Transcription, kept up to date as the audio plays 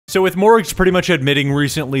So with Morgz pretty much admitting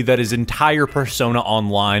recently that his entire persona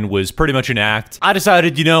online was pretty much an act, I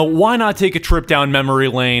decided, you know, why not take a trip down memory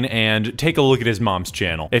lane and take a look at his mom's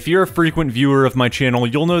channel. If you're a frequent viewer of my channel,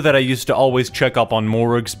 you'll know that I used to always check up on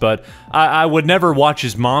Morgz, but I would never watch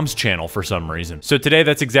his mom's channel for some reason. So today,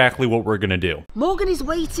 that's exactly what we're gonna do. Morgan is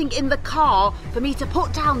waiting in the car for me to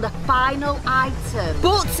put down the final item,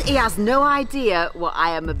 but he has no idea what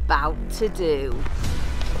I am about to do.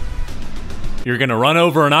 You're gonna run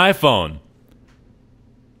over an iPhone.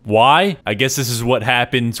 Why? I guess this is what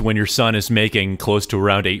happens when your son is making close to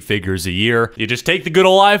around 8 figures a year. You just take the good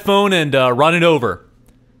old iPhone and run it over.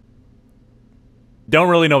 Don't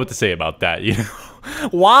really know what to say about that, you know?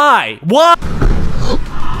 Why? What?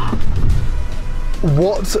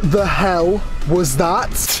 What the hell was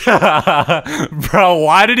that? Bro,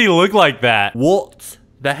 why did he look like that? What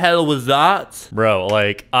the hell was that? Bro,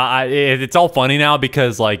 like, it's all funny now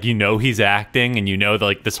because, like, you know he's acting and you know,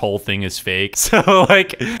 like, this whole thing is fake. So,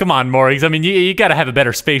 like, come on, Morgz. I mean, you gotta have a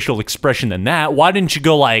better facial expression than that. Why didn't you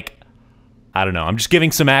go, like, I don't know. I'm just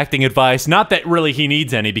giving some acting advice. Not that really he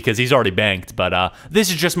needs any because he's already banked, but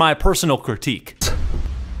this is just my personal critique.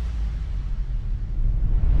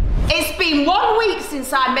 It's been 1 week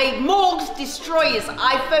since I made Morgz destroy his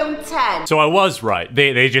iPhone 10. So I was right.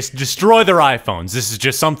 They just destroy their iPhones. This is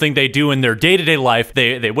just something they do in their day-to-day life.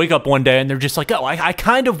 They wake up one day and they're just like, oh, I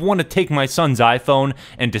kind of want to take my son's iPhone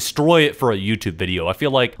and destroy it for a YouTube video. I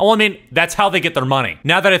feel like, oh, I mean, that's how they get their money.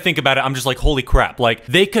 Now that I think about it, I'm just like, holy crap. Like,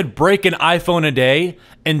 they could break an iPhone a day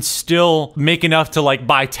and still make enough to, like,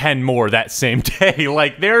 buy 10 more that same day.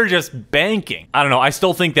 Like, they're just banking. I don't know. I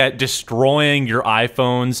still think that destroying your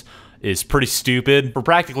iPhones is pretty stupid for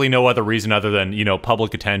practically no other reason other than, you know,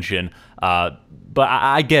 public attention. But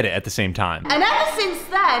I get it at the same time. And ever since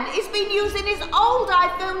then, he's been using his old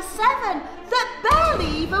iPhone 7 that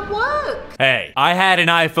barely even works. Hey, I had an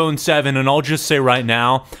iPhone 7 and I'll just say right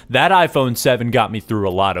now, that iPhone 7 got me through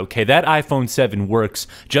a lot, okay? That iPhone 7 works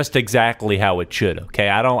just exactly how it should, okay?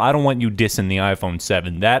 I don't want you dissing the iPhone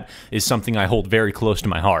 7. That is something I hold very close to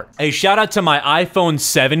my heart. Hey, shout out to my iPhone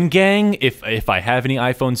 7 gang. If I have any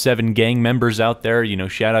iPhone 7 gang members out there, you know,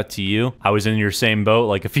 shout out to you. I was in your same boat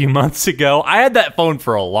like a few months ago. I had that phone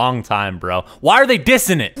for a long time, bro. Why are they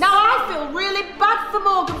dissing it? Now I feel really bad for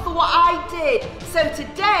Morgan for what I did. So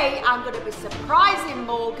today I'm going to be surprising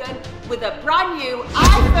Morgan with a brand new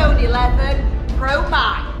iPhone 11 Pro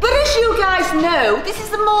Max. But as you guys know, this is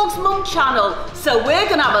the Morgz Mum channel, so we're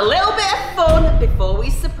going to have a little bit of fun before we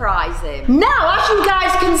surprise him. Now, as you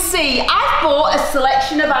guys can see, I've bought a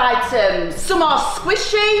selection of items. Some are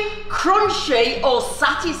squishy, crunchy, or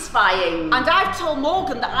satisfying. And I've told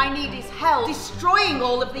Morgan that I need his help destroying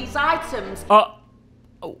all of these items.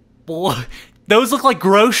 Those look like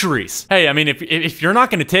groceries. Hey, I mean, if you're not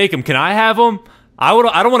gonna take them, can I have them? I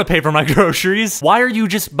don't want to pay for my groceries. Why are you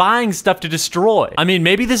just buying stuff to destroy? I mean,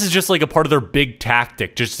 maybe this is just like a part of their big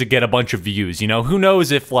tactic just to get a bunch of views, you know? Who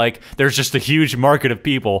knows if, like, there's just a huge market of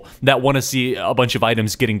people that want to see a bunch of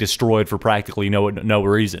items getting destroyed for practically no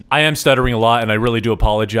reason. I am stuttering a lot and I really do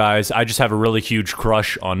apologize. I just have a really huge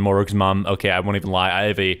crush on Morgz mom. Okay, I won't even lie. I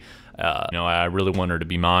have a you know, I really want her to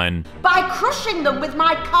be mine. By crushing them with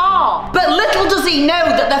my car. But little does he know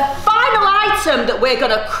that the final item that we're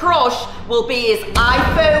gonna crush will be his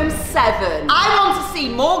iPhone 7. I want to see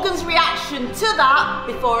Morgan's reaction to that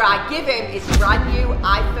before I give him his brand new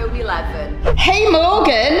iPhone 11. Hey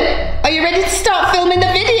Morgan, are you ready to start filming the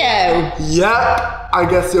video? Yep, I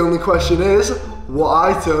guess the only question is,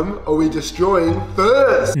 what item are we destroying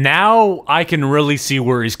first? Now I can really see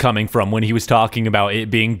where he's coming from when he was talking about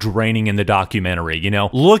it being draining in the documentary, you know?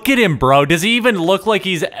 Look at him, bro. Does he even look like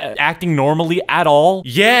he's acting normally at all?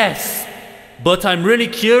 Yes, but I'm really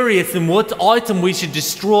curious in what item we should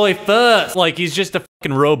destroy first. Like, he's just a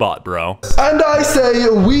fucking robot, bro. And I say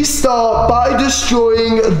we start by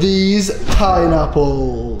destroying these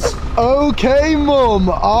pineapples. Okay, Mum,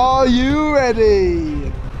 are you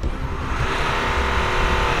ready?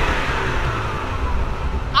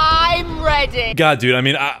 I'm ready. God, dude, I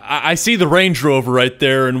mean, I see the Range Rover right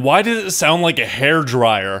there, and why does it sound like a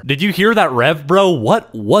hairdryer? Did you hear that rev, bro?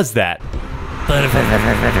 What was that?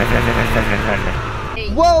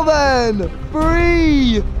 Well then,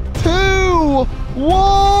 3, 2,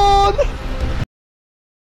 1.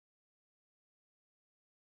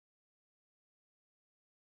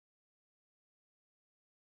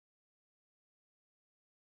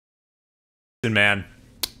 Man,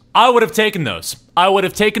 I would have taken those. I would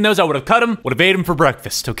have taken those. I would have cut them. Would have ate them for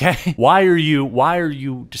breakfast. Okay. Why are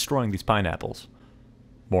you destroying these pineapples,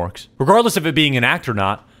 Morgz? Regardless of it being an act or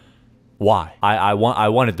not, Why? I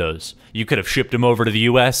wanted those. You could have shipped them over to the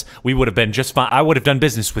US. We would have been just fine. I would have done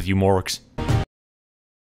business with you, Morgz.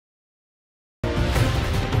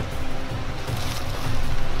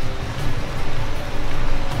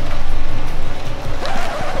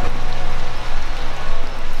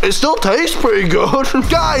 It still tastes pretty good.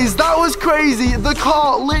 Guys, that was crazy. The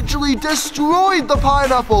car literally destroyed the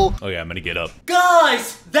pineapple. Okay, I'm gonna get up.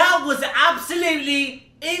 Guys, that was absolutely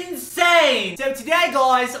insane. So today,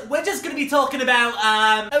 guys, we're just gonna be talking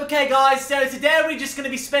about, okay, guys, so today we're just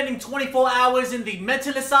gonna be spending 24 hours in the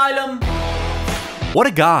mental asylum. What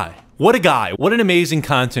a guy. What a guy. What an amazing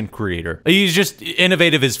content creator. He's just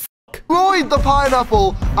innovative as f***. Destroyed the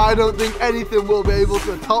pineapple. I don't think anything will be able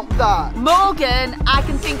to top that. Morgan, I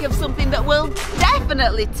can think of something that will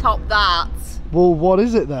definitely top that. Well, what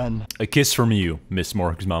is it then? A kiss from you, Miss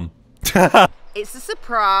Morgz mom. It's a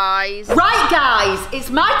surprise. Right, guys, it's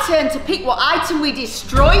my turn to pick what item we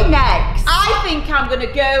destroy next. I think I'm gonna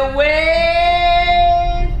go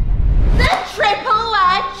with the triple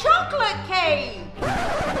layer chocolate cake.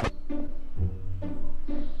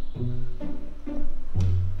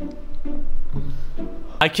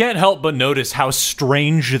 I can't help but notice how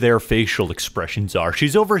strange their facial expressions are.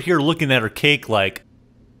 She's over here looking at her cake like...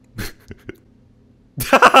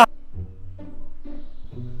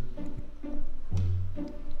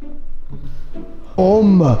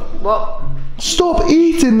 What? Stop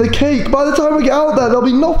eating the cake. By the time we get out there, there'll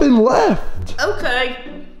be nothing left. Okay.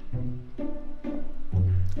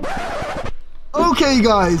 Okay,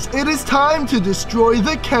 guys, it is time to destroy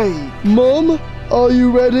the cake. Mom, are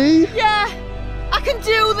you ready? Yeah, I can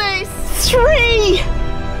do this. 3,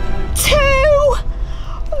 2,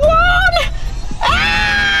 1.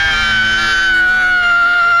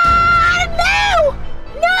 No!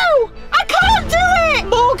 No! I can't do it!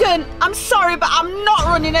 Morgan, I'm sorry, but I'm not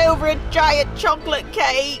running over a giant chocolate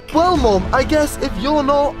cake. Well, Mom, I guess if you're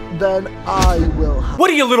not, then I will. What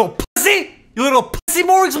are you, little pussy? You little pussy,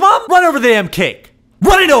 Morgz mom? Run over the damn cake.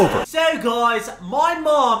 Run it over! So, guys, my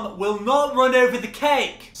mom will not run over the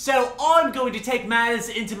cake. So I'm going to take matters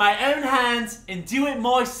into my own hands and do it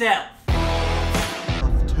myself.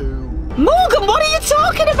 Morgan, what are you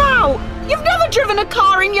talking about? You've never driven a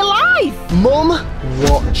car in your life. Mom,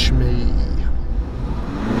 watch me.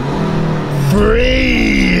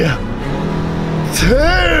 3,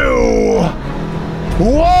 2,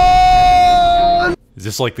 1. Is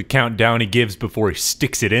this like the countdown he gives before he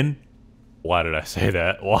sticks it in? Why did I say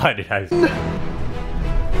that? Why did I...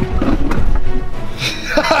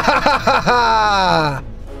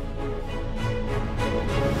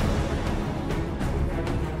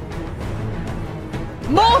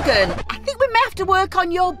 Morgan, I think we may have to work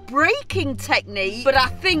on your braking technique, but I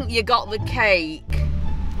think you got the cake.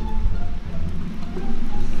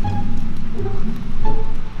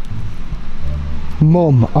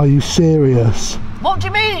 Mom, are you serious? What do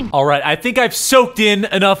you mean? All right, I think I've soaked in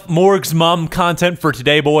enough Morgz mom content for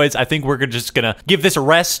today, boys. I think we're just gonna give this a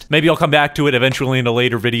rest. Maybe I'll come back to it eventually in a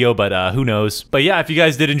later video, but who knows. But yeah, if you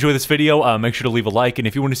guys did enjoy this video, make sure to leave a like. And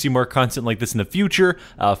if you want to see more content like this in the future,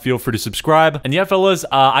 feel free to subscribe. And yeah, fellas,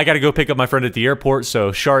 I gotta go pick up my friend at the airport,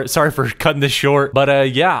 so sorry for cutting this short.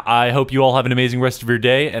 But yeah, I hope you all have an amazing rest of your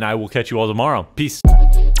day, and I will catch you all tomorrow. Peace.